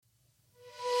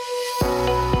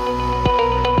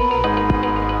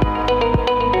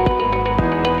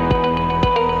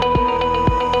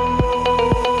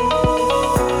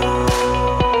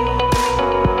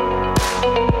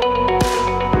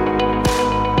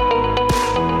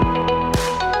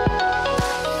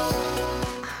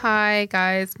Hey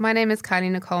guys, my name is Kylie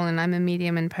Nicole and I'm a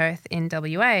medium in Perth in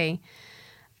WA.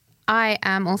 I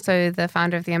am also the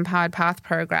founder of the Empowered Path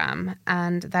program,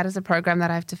 and that is a program that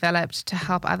I've developed to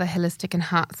help other holistic and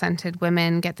heart-centered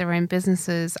women get their own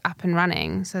businesses up and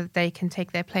running so that they can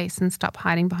take their place and stop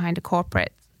hiding behind a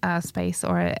corporate space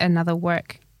or another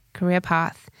work career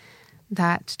path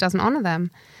that doesn't honor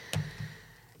them.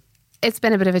 It's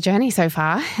been a bit of a journey so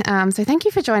far. So thank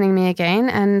you for joining me again,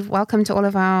 and welcome to all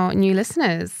of our new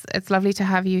listeners. It's lovely to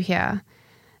have you here.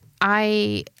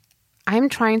 I'm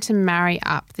trying to marry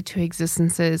up the two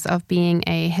existences of being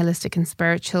a holistic and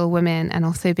spiritual woman and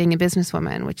also being a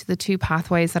businesswoman, which are the two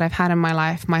pathways that I've had in my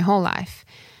life, my whole life.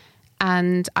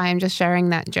 And I'm just sharing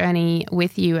that journey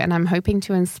with you, and I'm hoping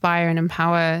to inspire and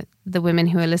empower the women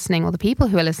who are listening, or the people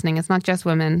who are listening. It's not just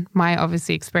women. My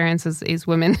obviously experience is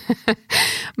women,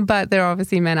 but there are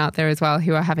obviously men out there as well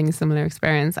who are having a similar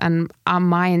experience. And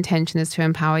my intention is to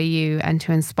empower you and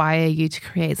to inspire you to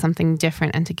create something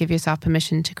different and to give yourself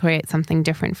permission to create something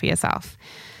different for yourself.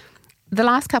 The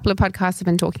last couple of podcasts have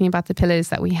been talking about the pillars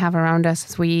that we have around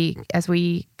us as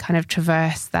we kind of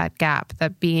traverse that gap,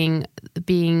 that being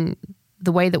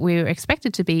the way that we're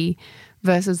expected to be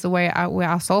versus the way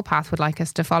our soul path would like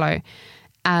us to follow,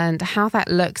 and how that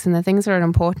looks and the things that are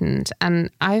important. And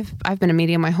I've been a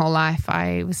medium my whole life.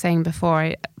 I was saying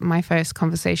before, my first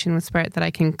conversation with spirit that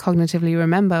I can cognitively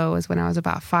remember was when I was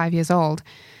about 5 years old.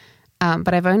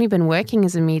 But I've only been working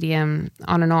as a medium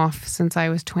on and off since I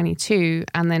was 22,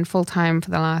 and then full-time for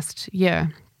the last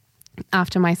year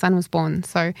after my son was born.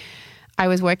 So I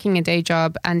was working a day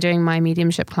job and doing my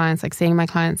mediumship clients, like seeing my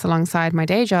clients alongside my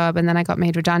day job, and then I got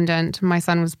made redundant. My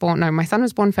son was born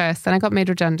first, then I got made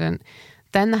redundant.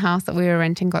 Then the house that we were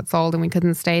renting got sold and we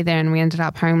couldn't stay there, and we ended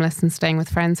up homeless and staying with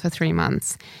friends for 3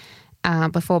 months.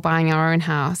 Before buying our own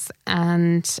house.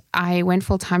 And I went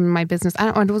full time in my business.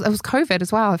 And it was COVID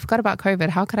as well. I forgot about COVID.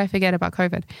 How could I forget about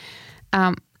COVID?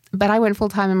 But I went full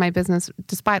time in my business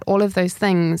despite all of those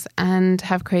things, and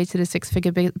have created a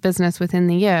 6-figure business within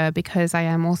the year because I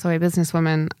am also a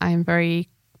businesswoman. I'm very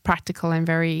practical. I'm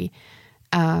very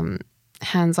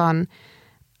hands-on.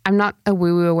 I'm not a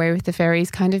woo-woo away with the fairies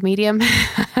kind of medium.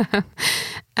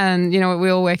 And, we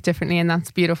all work differently, and that's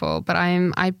beautiful. But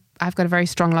I've got a very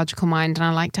strong logical mind, and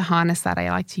I like to harness that. I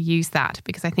like to use that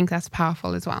because I think that's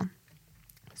powerful as well.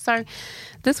 So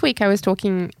this week I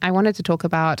wanted to talk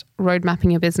about road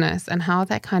mapping your business and how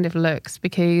that kind of looks,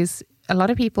 because a lot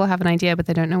of people have an idea, but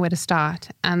they don't know where to start.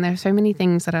 And there are so many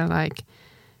things that are like,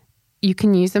 you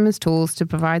can use them as tools to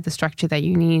provide the structure that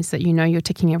you need so that you're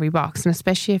ticking every box. And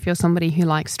especially if you're somebody who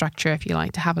likes structure, if you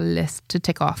like to have a list to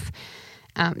tick off,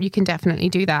 you can definitely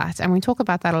do that. And we talk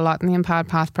about that a lot in the Empowered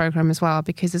Path program as well,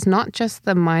 because it's not just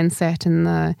the mindset and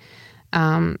the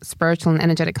spiritual and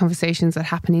energetic conversations that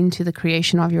happen into the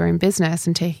creation of your own business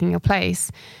and taking your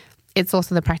place. It's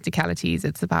also the practicalities.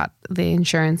 It's about the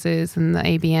insurances and the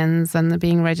ABNs and the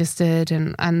being registered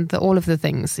and all of the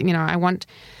things.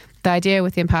 The idea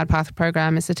with the Empowered Path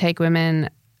program is to take women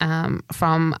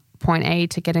from point A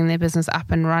to getting their business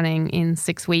up and running in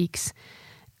 6 weeks.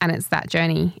 And it's that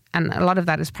journey. And a lot of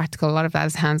that is practical. A lot of that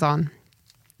is hands-on.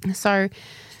 So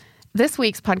this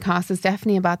week's podcast is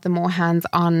definitely about the more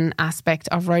hands-on aspect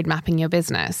of road mapping your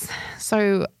business.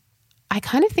 So I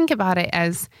kind of think about it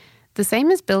as the same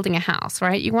as building a house,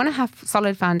 right? You want to have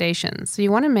solid foundations. So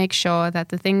you want to make sure that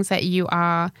the things that you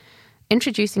are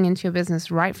introducing into your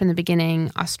business right from the beginning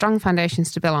are strong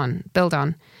foundations to build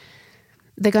on.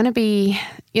 They're going to be,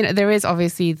 there is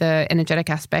obviously the energetic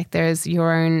aspect. There's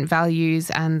your own values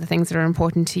and the things that are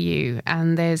important to you.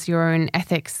 And there's your own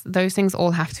ethics. Those things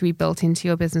all have to be built into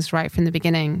your business right from the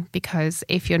beginning, because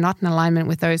if you're not in alignment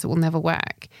with those, it will never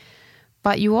work.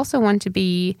 But you also want to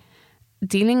be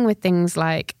dealing with things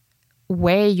like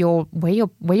where you're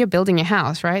building your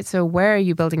house, right? So where are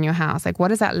you building your house? Like, what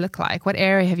does that look like? What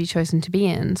area have you chosen to be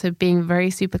in? So being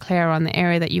very super clear on the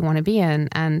area that you want to be in,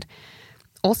 and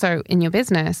also in your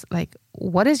business, like,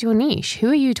 what is your niche? Who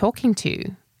are you talking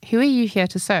to? Who are you here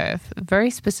to serve?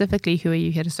 Very specifically, who are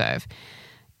you here to serve?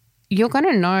 You're going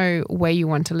to know where you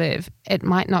want to live. It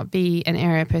might not be an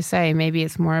area per se. Maybe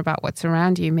it's more about what's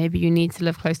around you. Maybe you need to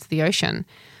live close to the ocean.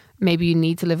 Maybe you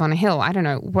need to live on a hill. I don't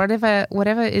know.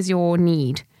 Whatever is your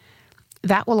need,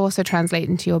 that will also translate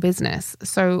into your business.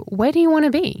 So where do you want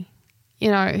to be?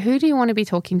 Who do you want to be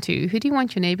talking to? Who do you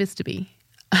want your neighbors to be?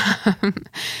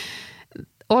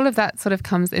 All of that sort of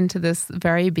comes into this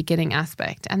very beginning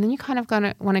aspect. And then you kind of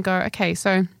want to go, okay,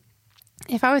 so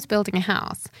if I was building a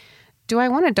house, do I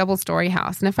want a double-story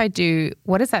house? And if I do,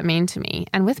 what does that mean to me?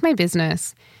 And with my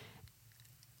business,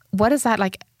 what is that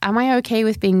like? Am I okay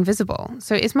with being visible?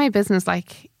 So is my business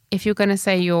like if you're going to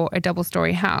say you're a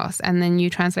double-story house and then you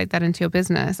translate that into your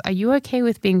business, are you okay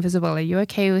with being visible? Are you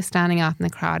okay with standing out in the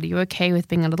crowd? Are you okay with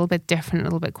being a little bit different, a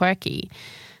little bit quirky?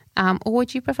 Or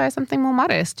would you prefer something more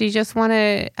modest? Do you just want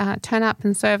to turn up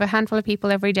and serve a handful of people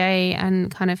every day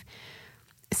and kind of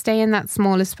stay in that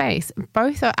smaller space?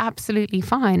 Both are absolutely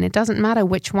fine. It doesn't matter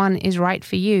which one is right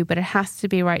for you, but it has to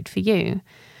be right for you.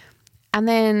 And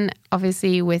then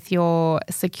obviously with your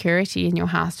security in your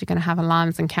house, you're going to have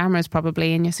alarms and cameras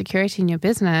probably, and your security in your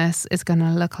business is going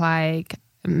to look like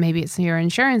maybe it's your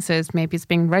insurances, maybe it's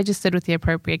being registered with the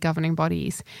appropriate governing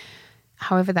bodies,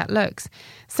 however that looks.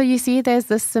 So you see there's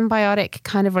this symbiotic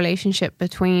kind of relationship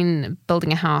between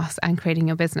building a house and creating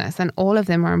your business, and all of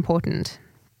them are important.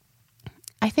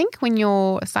 I think when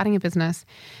you're starting a business,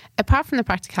 apart from the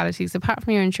practicalities, apart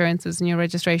from your insurances and your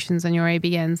registrations and your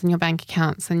ABNs and your bank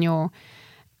accounts and your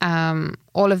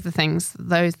all of the things,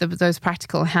 those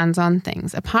practical hands-on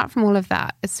things, apart from all of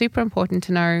that, it's super important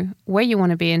to know where you want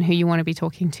to be and who you want to be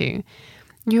talking to.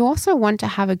 You also want to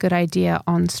have a good idea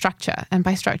on structure. And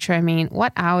by structure, I mean,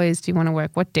 what hours do you want to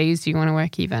work? What days do you want to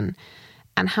work even?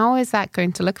 And how is that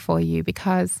going to look for you?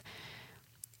 Because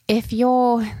if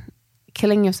you're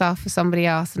killing yourself for somebody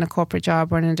else in a corporate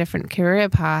job or in a different career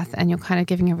path and you're kind of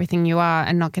giving everything you are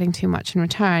and not getting too much in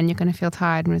return, you're going to feel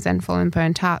tired and resentful and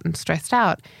burnt out and stressed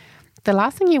out. The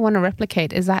last thing you want to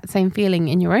replicate is that same feeling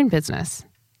in your own business.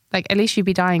 Like, at least you'd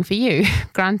be dying for you,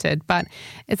 granted, but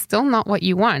it's still not what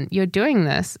you want. You're doing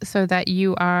this so that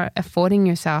you are affording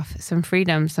yourself some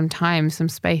freedom, some time, some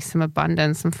space, some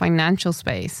abundance, some financial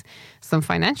space, some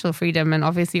financial freedom, and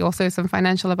obviously also some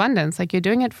financial abundance. Like, you're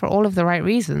doing it for all of the right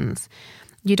reasons.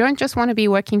 You don't just want to be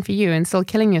working for you and still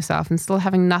killing yourself and still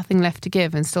having nothing left to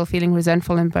give and still feeling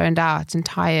resentful and burned out and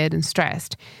tired and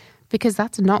stressed. Because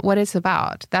that's not what it's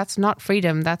about. That's not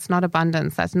freedom. That's not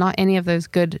abundance. That's not any of those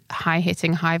good,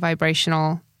 high-hitting,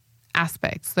 high-vibrational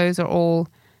aspects. Those are all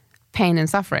pain and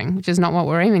suffering, which is not what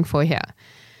we're aiming for here.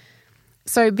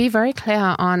 So be very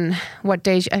clear on what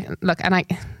days... Look, and I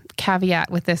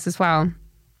caveat with this as well.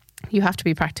 You have to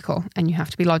be practical and you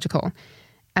have to be logical.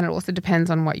 And it also depends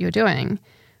on what you're doing.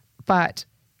 But...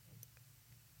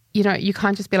 you know, you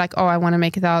can't just be like, oh, I want to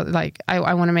make I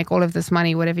want to make all of this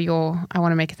money, I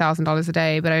want to make $1,000 a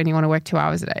day, but I only want to work 2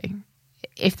 hours a day.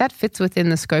 If that fits within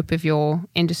the scope of your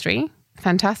industry,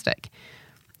 fantastic.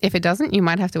 If it doesn't, you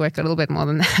might have to work a little bit more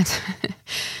than that.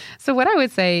 So what I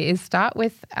would say is start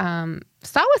with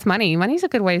money. Money's a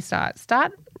good way to start.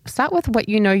 Start with what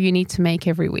you know you need to make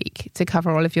every week to cover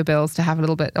all of your bills, to have a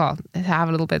little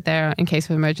bit there in case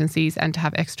of emergencies, and to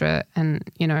have extra and,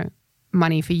 you know,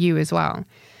 money for you as well.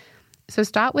 So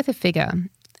start with a figure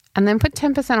and then put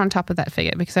 10% on top of that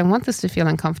figure, because I want this to feel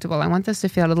uncomfortable. I want this to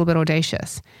feel a little bit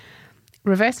audacious.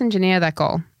 Reverse engineer that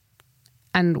goal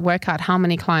and work out how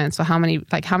many clients or how many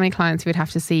clients you would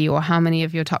have to see, or how many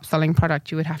of your top selling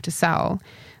product you would have to sell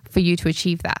for you to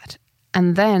achieve that.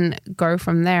 And then go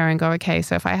from there and go, okay,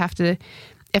 so if I have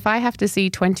to see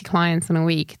 20 clients in a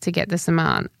week to get this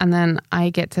amount, and then I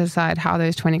get to decide how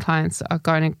those 20 clients are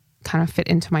going to kind of fit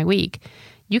into my week,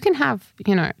 you can have,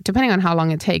 you know, depending on how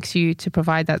long it takes you to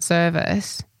provide that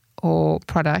service or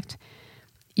product,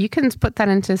 you can put that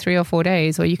into 3 or 4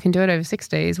 days, or you can do it over 6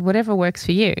 days, whatever works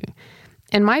for you.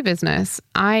 In my business,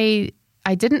 I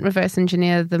didn't reverse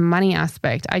engineer the money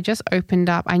aspect. I just opened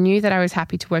up. I knew that I was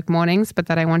happy to work mornings, but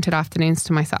that I wanted afternoons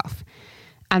to myself.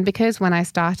 And because when I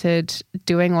started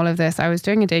doing all of this, I was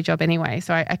doing a day job anyway,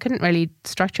 so I couldn't really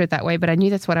structure it that way, but I knew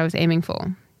that's what I was aiming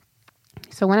for.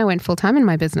 So when I went full-time in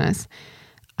my business,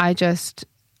 I just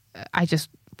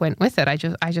went with it. I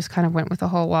just kind of went with the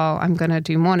whole, well, I'm going to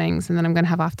do mornings and then I'm going to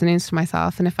have afternoons to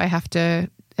myself. And if I have to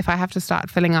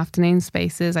start filling afternoon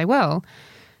spaces, I will.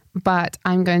 But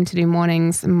I'm going to do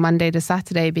mornings Monday to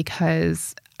Saturday,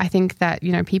 because I think that,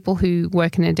 you know, people who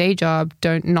work in a day job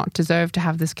don't not deserve to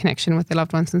have this connection with their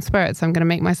loved ones in spirit. So I'm going to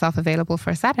make myself available for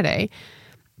a Saturday.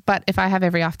 But if I have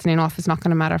every afternoon off, it's not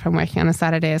going to matter if I'm working on a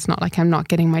Saturday. It's not like I'm not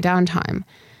getting my downtime.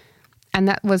 And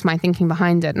that was my thinking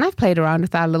behind it. And I've played around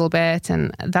with that a little bit.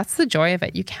 And that's the joy of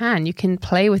it. You can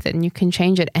play with it and you can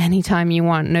change it anytime you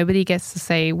want. Nobody gets to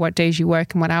say what days you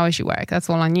work and what hours you work. That's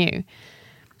all on you.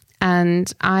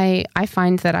 And I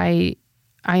find that I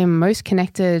am most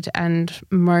connected and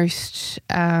most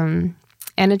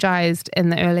energized in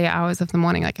the earlier hours of the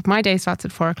morning. Like if my day starts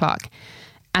at 4 o'clock,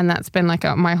 and that's been like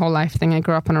my whole life thing. I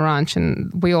grew up on a ranch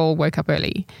and we all woke up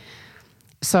early.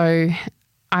 So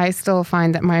I still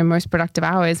find that my most productive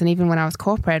hours, and even when I was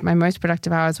corporate, my most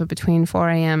productive hours were between 4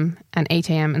 a.m. and 8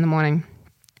 a.m. in the morning.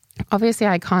 Obviously,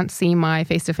 I can't see my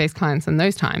face-to-face clients in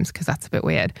those times because that's a bit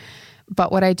weird.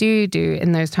 But what I do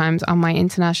in those times are my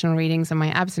international readings and my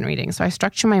absent readings. So I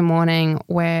structure my morning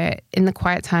where in the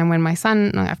quiet time when my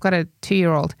son, I've got a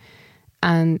 2-year-old,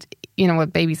 and you know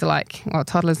what babies are like, well,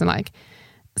 toddlers are like.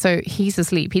 So he's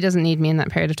asleep. He doesn't need me in that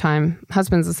period of time.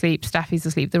 Husband's asleep, Staffy's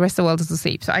asleep, the rest of the world is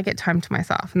asleep. So I get time to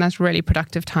myself, and that's really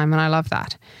productive time, and I love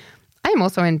that. I am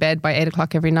also in bed by 8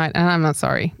 o'clock every night, and I'm not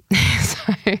sorry.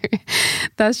 So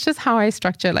that's just how I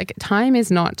structure. Like, time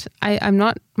is not,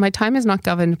 my time is not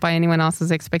governed by anyone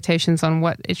else's expectations on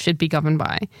what it should be governed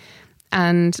by.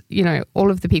 And, you know, all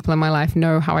of the people in my life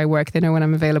know how I work. They know when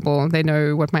I'm available. They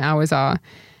know what my hours are.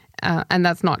 And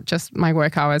that's not just my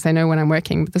work hours. I know when I'm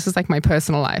working, but this is like my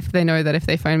personal life. They know that if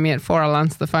they phone me at 4, I'll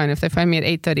answer the phone. If they phone me at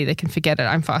 8:30, they can forget it.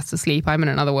 I'm fast asleep. I'm in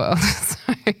another world.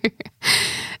 So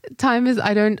time is,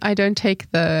 I don't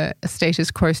take the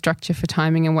status quo structure for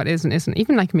timing and what is and isn't.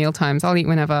 Even like meal times, I'll eat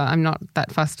whenever. I'm not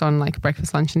that fussed on like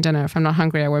breakfast, lunch and dinner. If I'm not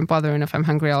hungry, I won't bother. And if I'm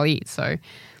hungry, I'll eat. So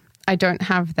I don't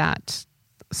have that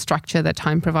structure that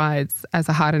time provides as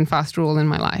a hard and fast rule in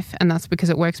my life. And that's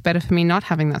because it works better for me not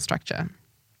having that structure.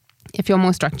 If you're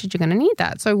more structured, you're going to need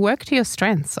that. So work to your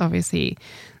strengths, obviously.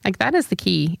 Like, that is the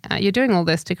key. You're doing all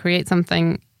this to create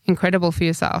something incredible for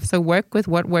yourself. So work with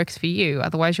what works for you.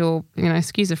 Otherwise, you'll,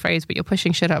 excuse the phrase, but you're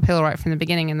pushing shit uphill right from the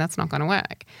beginning, and that's not going to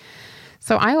work.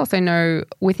 So I also know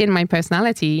within my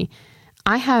personality,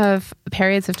 I have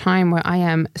periods of time where I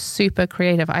am super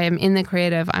creative. I am in the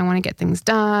creative. I want to get things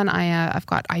done. I've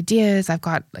got ideas. I've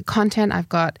got content. I've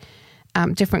got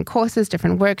different courses,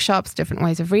 different workshops, different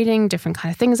ways of reading, different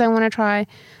kind of things I want to try,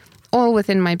 all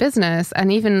within my business.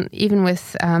 And even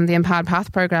with the Empowered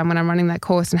Path program, when I'm running that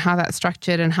course and how that's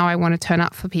structured and how I want to turn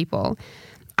up for people,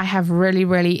 I have really,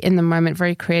 really in the moment,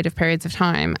 very creative periods of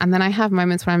time. And then I have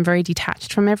moments where I'm very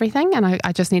detached from everything and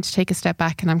I just need to take a step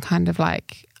back and I'm kind of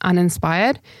like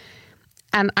uninspired.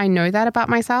 And I know that about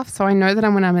myself. So I know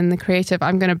that when I'm in the creative,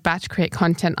 I'm going to batch create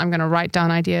content. I'm going to write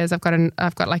down ideas. I've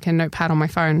got like a notepad on my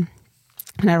phone.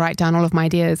 And I write down all of my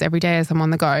ideas every day as I'm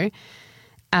on the go.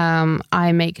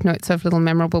 I make notes of little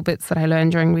memorable bits that I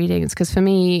learned during readings. Because for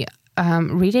me,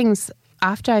 readings,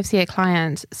 after I've seen a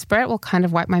client, Spirit will kind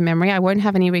of wipe my memory. I won't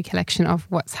have any recollection of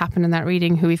what's happened in that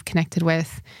reading, who we've connected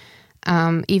with,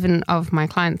 even of my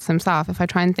clients themselves. If I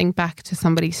try and think back to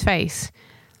somebody's face,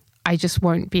 I just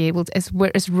won't be able to.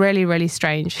 It's really, really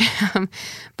strange.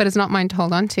 But it's not mine to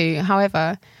hold on to.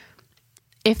 However,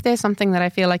 if there's something that I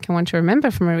feel like I want to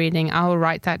remember from a reading, I'll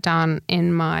write that down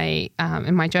in my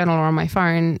journal or on my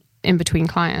phone in between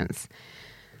clients.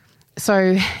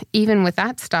 So even with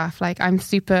that stuff, like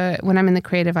when I'm in the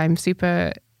creative, I'm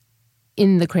super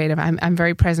in the creative. I'm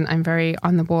very present. I'm very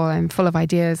on the ball. I'm full of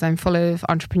ideas. I'm full of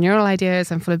entrepreneurial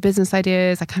ideas. I'm full of business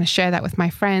ideas. I kind of share that with my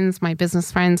friends, my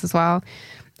business friends as well.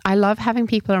 I love having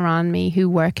people around me who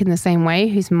work in the same way,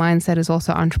 whose mindset is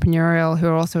also entrepreneurial, who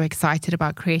are also excited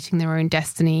about creating their own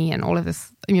destiny and all of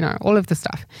this, all of the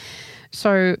stuff.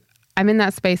 So I'm in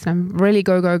that space and I'm really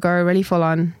go, really full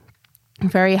on,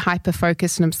 very hyper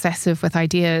focused and obsessive with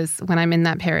ideas when I'm in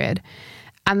that period.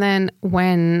 And then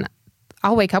when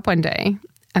I'll wake up one day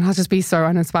and I'll just be so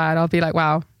uninspired, I'll be like,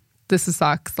 wow, this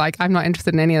sucks. Like, I'm not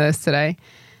interested in any of this today.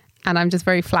 And I'm just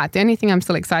very flat. The only thing I'm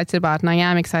still excited about, and I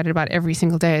am excited about every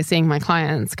single day, is seeing my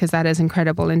clients, because that is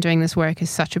incredible. And doing this work is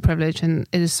such a privilege and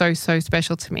it is so, so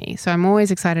special to me. So I'm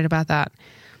always excited about that.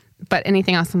 But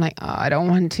anything else, I'm like, oh, I don't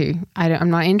want to.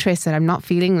 I'm not interested. I'm not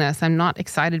feeling this. I'm not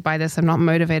excited by this. I'm not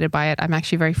motivated by it. I'm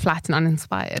actually very flat and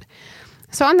uninspired.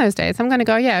 So on those days, I'm going to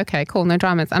go, yeah, okay, cool, no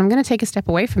dramas. And I'm going to take a step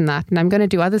away from that and I'm going to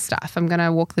do other stuff. I'm going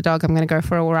to walk the dog. I'm going to go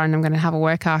for a run. I'm going to have a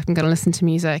workout. I'm going to listen to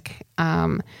music.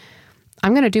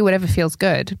 I'm going to do whatever feels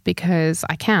good because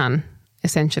I can,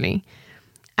 essentially.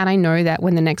 And I know that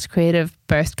when the next creative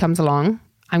burst comes along,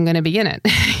 I'm going to be in it,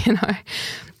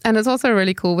 And it's also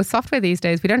really cool with software these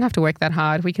days. We don't have to work that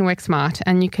hard. We can work smart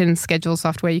and you can schedule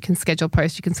software, you can schedule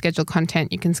posts, you can schedule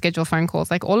content, you can schedule phone calls.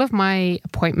 Like all of my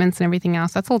appointments and everything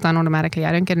else, that's all done automatically.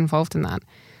 I don't get involved in that.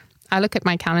 I look at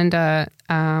my calendar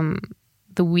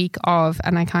the week of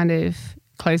and I kind of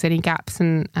close any gaps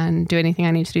and do anything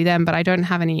I need to do then, but I don't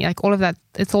have any, like all of that,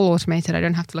 it's all automated. I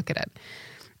don't have to look at it.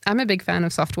 I'm a big fan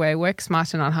of software, work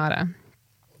smarter, not harder.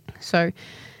 So,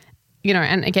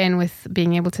 and again, with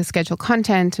being able to schedule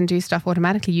content and do stuff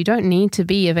automatically, you don't need to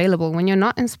be available. When you're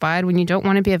not inspired, when you don't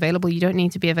want to be available, you don't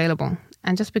need to be available.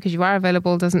 And just because you are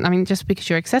available just because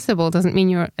you're accessible doesn't mean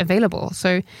you're available.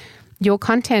 So your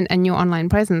content and your online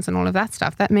presence and all of that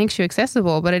stuff, that makes you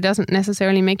accessible, but it doesn't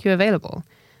necessarily make you available.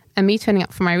 And me turning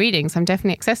up for my readings, I'm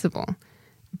definitely accessible,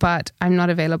 but I'm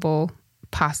not available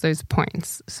past those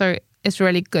points. So it's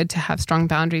really good to have strong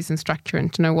boundaries and structure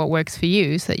and to know what works for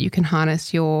you so that you can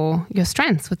harness your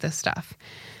strengths with this stuff.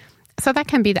 So that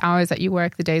can be the hours that you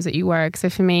work, the days that you work. So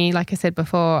for me, like I said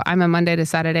before, I'm a Monday to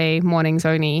Saturday mornings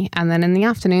only. And then in the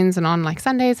afternoons and on like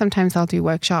Sundays, sometimes I'll do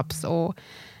workshops or,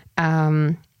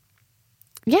 sometimes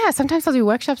I'll do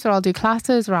workshops or I'll do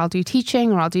classes or I'll do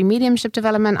teaching or I'll do mediumship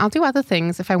development. I'll do other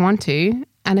things if I want to.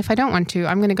 And if I don't want to,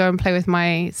 I'm going to go and play with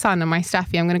my son and my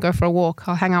staffy. I'm going to go for a walk.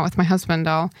 I'll hang out with my husband.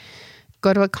 I'll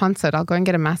go to a concert. I'll go and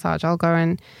get a massage. I'll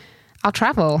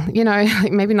travel,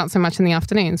 like maybe not so much in the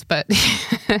afternoons, but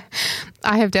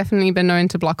I have definitely been known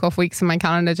to block off weeks in my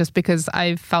calendar just because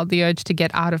I've felt the urge to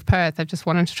get out of Perth. I've just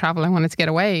wanted to travel. I wanted to get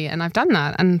away, and I've done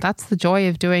that. And that's the joy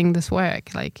of doing this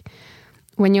work. Like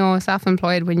when you're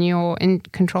self-employed, when you're in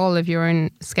control of your own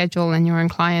schedule and your own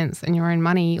clients and your own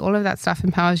money, all of that stuff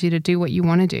empowers you to do what you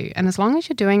want to do. And as long as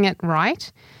you're doing it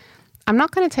right, I'm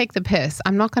not going to take the piss.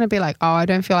 I'm not going to be like, I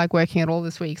don't feel like working at all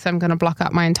this week, so I'm going to block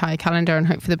out my entire calendar and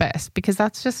hope for the best, because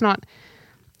that's just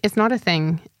it's not a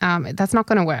thing. That's not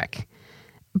going to work.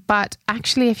 But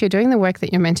actually, if you're doing the work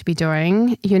that you're meant to be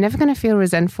doing, you're never going to feel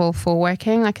resentful for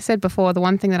working. Like I said before, the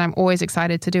one thing that I'm always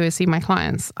excited to do is see my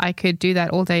clients. I could do that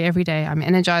all day, every day. I'm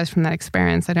energized from that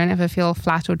experience. I don't ever feel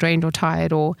flat or drained or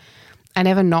tired, or I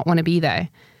never not want to be there.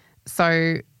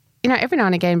 So, every now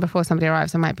and again before somebody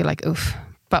arrives, I might be like, oof.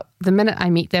 But the minute I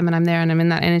meet them and I'm there and I'm in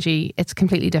that energy, it's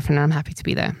completely different and I'm happy to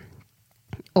be there.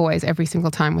 Always, every single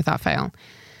time without fail.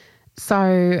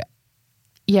 So,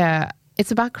 yeah, it's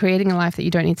about creating a life that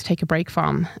you don't need to take a break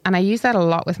from. And I use that a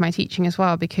lot with my teaching as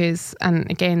well because,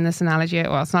 and again, this analogy,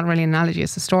 well, it's not really an analogy,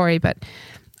 it's a story, but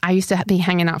I used to be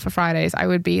hanging out for Fridays. I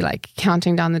would be like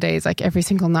counting down the days, like every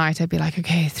single night. I'd be like,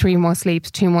 okay, 3 more sleeps,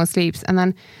 2 more sleeps. And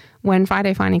then when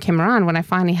Friday finally came around, when I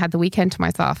finally had the weekend to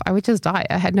myself, I would just die.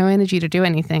 I had no energy to do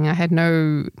anything. I had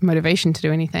no motivation to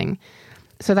do anything.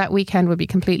 So that weekend would be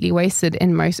completely wasted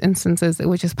in most instances. It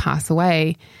would just pass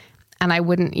away and I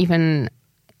wouldn't even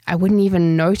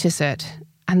notice it.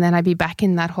 And then I'd be back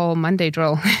in that whole Monday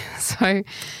drill. So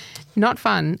not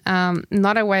fun.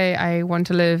 Not a way I want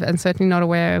to live, and certainly not a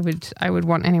way I would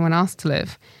want anyone else to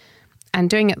live. And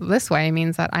doing it this way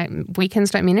means that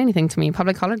weekends don't mean anything to me.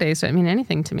 Public holidays don't mean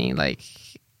anything to me. Like,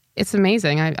 it's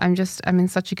amazing. I'm in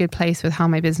such a good place with how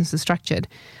my business is structured.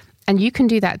 And you can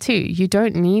do that too. You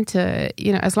don't need to,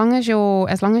 as long as you're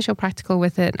practical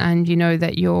with it and you know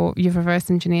that you've reverse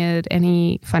engineered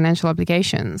any financial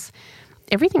obligations,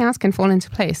 everything else can fall into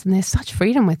place. And there's such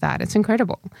freedom with that. It's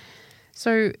incredible.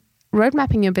 So road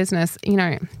mapping your business,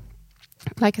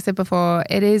 like I said before,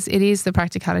 it is the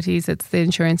practicalities, it's the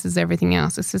insurances, everything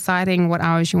else. It's deciding what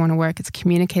hours you want to work. It's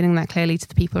communicating that clearly to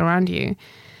the people around you.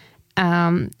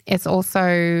 It's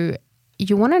also,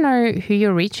 you want to know who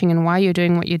you're reaching and why you're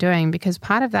doing what you're doing, because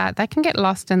part of that can get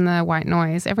lost in the white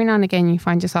noise. Every now and again, you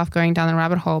find yourself going down the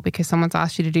rabbit hole because someone's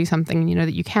asked you to do something and you know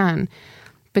that you can.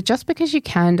 But just because you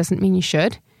can doesn't mean you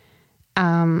should.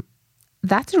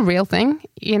 That's a real thing,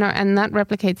 and that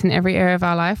replicates in every area of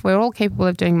our life. We're all capable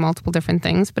of doing multiple different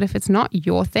things, but if it's not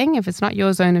your thing, if it's not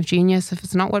your zone of genius, if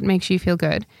it's not what makes you feel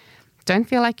good, don't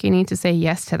feel like you need to say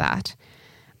yes to that.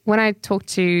 When I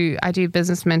do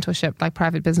business mentorship, like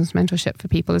private business mentorship for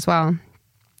people as well.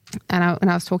 And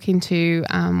I was talking to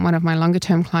one of my longer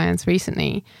term clients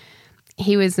recently.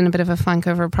 He was in a bit of a funk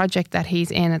over a project that he's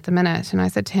in at the minute. And I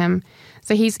said to him,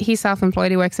 so he's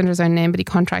self-employed, he works under his own name, but he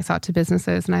contracts out to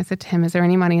businesses. And I said to him, is there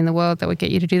any money in the world that would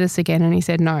get you to do this again? And he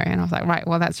said, no. And I was like, right,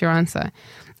 well, that's your answer.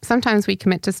 Sometimes we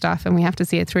commit to stuff and we have to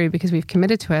see it through because we've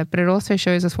committed to it, but it also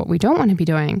shows us what we don't want to be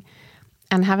doing.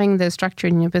 And having the structure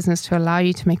in your business to allow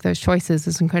you to make those choices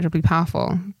is incredibly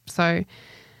powerful. So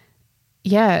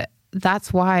yeah,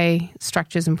 that's why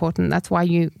structure is important. That's why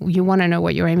you want to know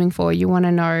what you're aiming for. You want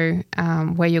to know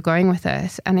where you're going with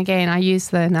it. And again, I use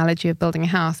the analogy of building a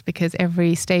house because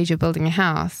every stage of building a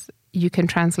house, you can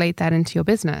translate that into your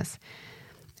business.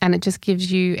 And it just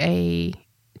gives you a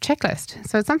checklist.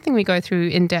 So it's something we go through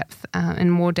in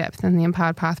more depth in the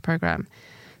Empowered Path program.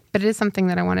 But it is something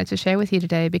that I wanted to share with you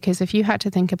today, because if you had to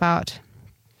think about,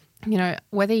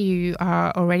 whether you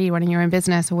are already running your own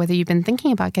business or whether you've been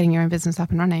thinking about getting your own business up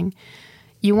and running,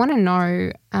 you want to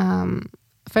know,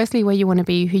 firstly, where you want to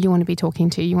be, who you want to be talking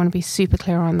to. You want to be super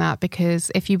clear on that,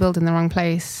 because if you build in the wrong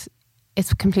place,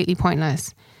 it's completely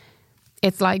pointless.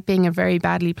 It's like being a very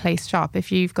badly placed shop.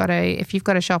 If you've got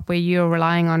a shop where you're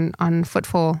relying on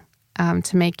footfall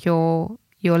to make your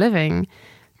living,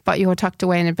 but you're tucked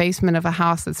away in a basement of a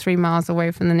house that's 3 miles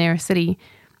away from the nearest city,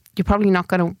 you're probably not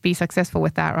going to be successful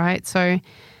with that, right? So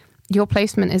your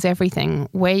placement is everything.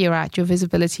 Where you're at, your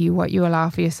visibility, what you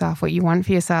allow for yourself, what you want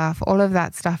for yourself, all of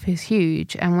that stuff is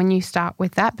huge. And when you start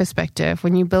with that perspective,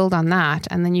 when you build on that,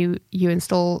 and then you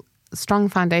install strong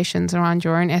foundations around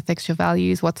your own ethics, your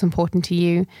values, what's important to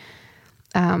you,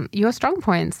 your strong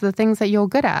points, the things that you're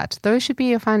good at. Those should be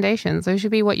your foundations. Those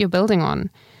should be what you're building on.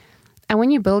 And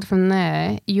when you build from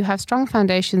there, you have strong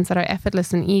foundations that are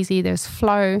effortless and easy. There's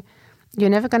flow. You're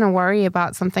never going to worry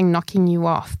about something knocking you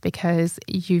off because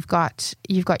you've got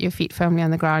your feet firmly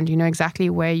on the ground. You know exactly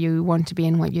where you want to be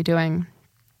and what you're doing.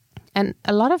 And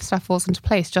a lot of stuff falls into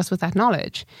place just with that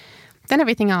knowledge. Then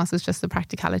everything else is just the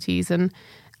practicalities and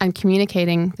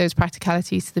communicating those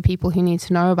practicalities to the people who need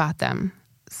to know about them.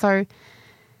 So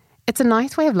it's a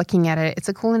nice way of looking at it. It's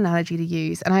a cool analogy to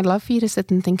use. And I'd love for you to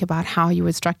sit and think about how you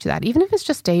would structure that, even if it's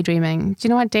just daydreaming. Do you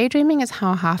know what? Daydreaming is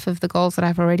how half of the goals that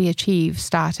I've already achieved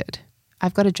started.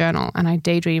 I've got a journal and I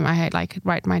daydream. I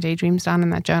write my daydreams down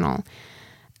in that journal.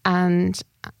 And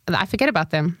I forget about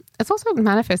them. It's also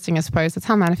manifesting, I suppose. That's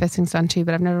how manifesting's done too,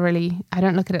 but I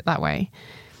don't look at it that way.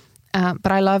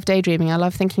 But I love daydreaming. I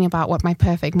love thinking about what my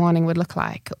perfect morning would look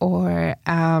like, or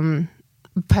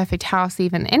perfect house,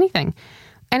 even anything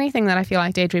that I feel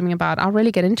like daydreaming about. I'll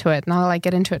really get into it, and I'll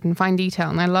get into it and find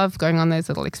detail. And I love going on those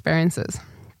little experiences.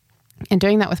 And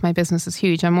doing that with my business is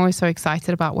huge. I'm always so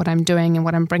excited about what I'm doing and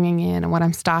what I'm bringing in and what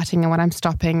I'm starting and what I'm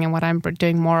stopping and what I'm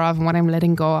doing more of and what I'm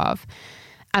letting go of.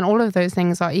 And all of those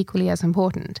things are equally as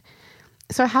important.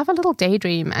 So have a little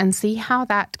daydream and see how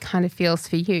that kind of feels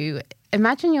for you.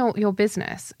 Imagine your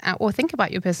business, or think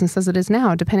about your business as it is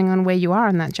now, depending on where you are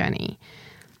in that journey.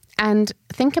 And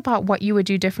think about what you would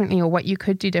do differently or what you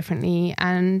could do differently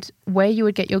and where you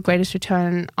would get your greatest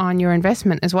return on your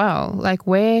investment as well. Like,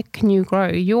 where can you grow?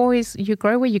 You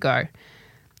grow where you go.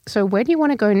 So where do you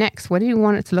want to go next? What do you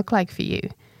want it to look like for you?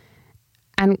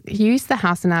 And use the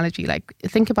house analogy. Like,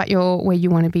 think about where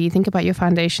you want to be. Think about your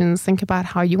foundations. Think about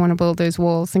how you want to build those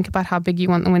walls. Think about how big you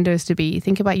want the windows to be.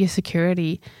 Think about your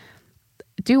security.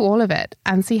 Do all of it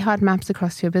and see how it maps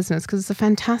across to your business, because it's a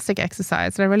fantastic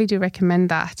exercise. And I really do recommend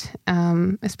that,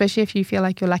 especially if you feel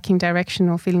like you're lacking direction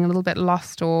or feeling a little bit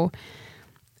lost, or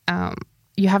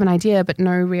you have an idea but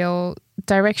no real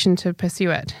direction to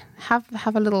pursue it. Have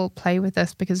a little play with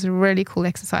this, because it's a really cool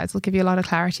exercise. It'll give you a lot of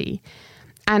clarity.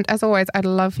 And as always, I'd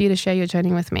love for you to share your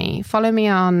journey with me. Follow me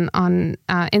on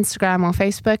Instagram or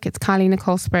Facebook. It's Kylie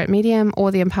Nicole Spirit Medium,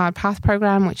 or the Empowered Path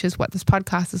program, which is what this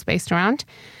podcast is based around.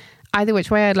 Either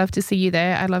which way, I'd love to see you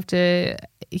there. I'd love to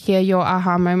hear your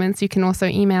aha moments. You can also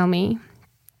email me.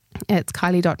 It's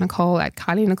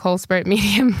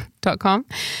kylie.nicole@kylienicolespiritmedium.com.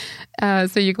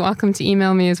 So you're welcome to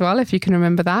email me as well if you can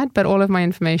remember that. But all of my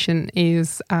information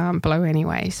is below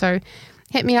anyway. So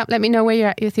hit me up. Let me know where you're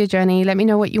at with your journey. Let me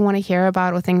know what you want to hear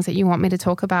about or things that you want me to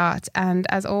talk about. And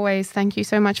as always, thank you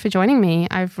so much for joining me.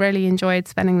 I've really enjoyed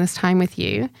spending this time with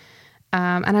you.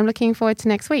 And I'm looking forward to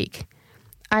next week.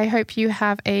 I hope you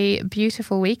have a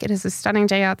beautiful week. It is a stunning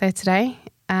day out there today.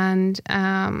 And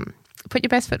put your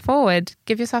best foot forward.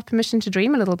 Give yourself permission to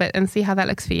dream a little bit and see how that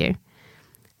looks for you.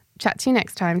 Chat to you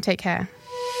next time. Take care.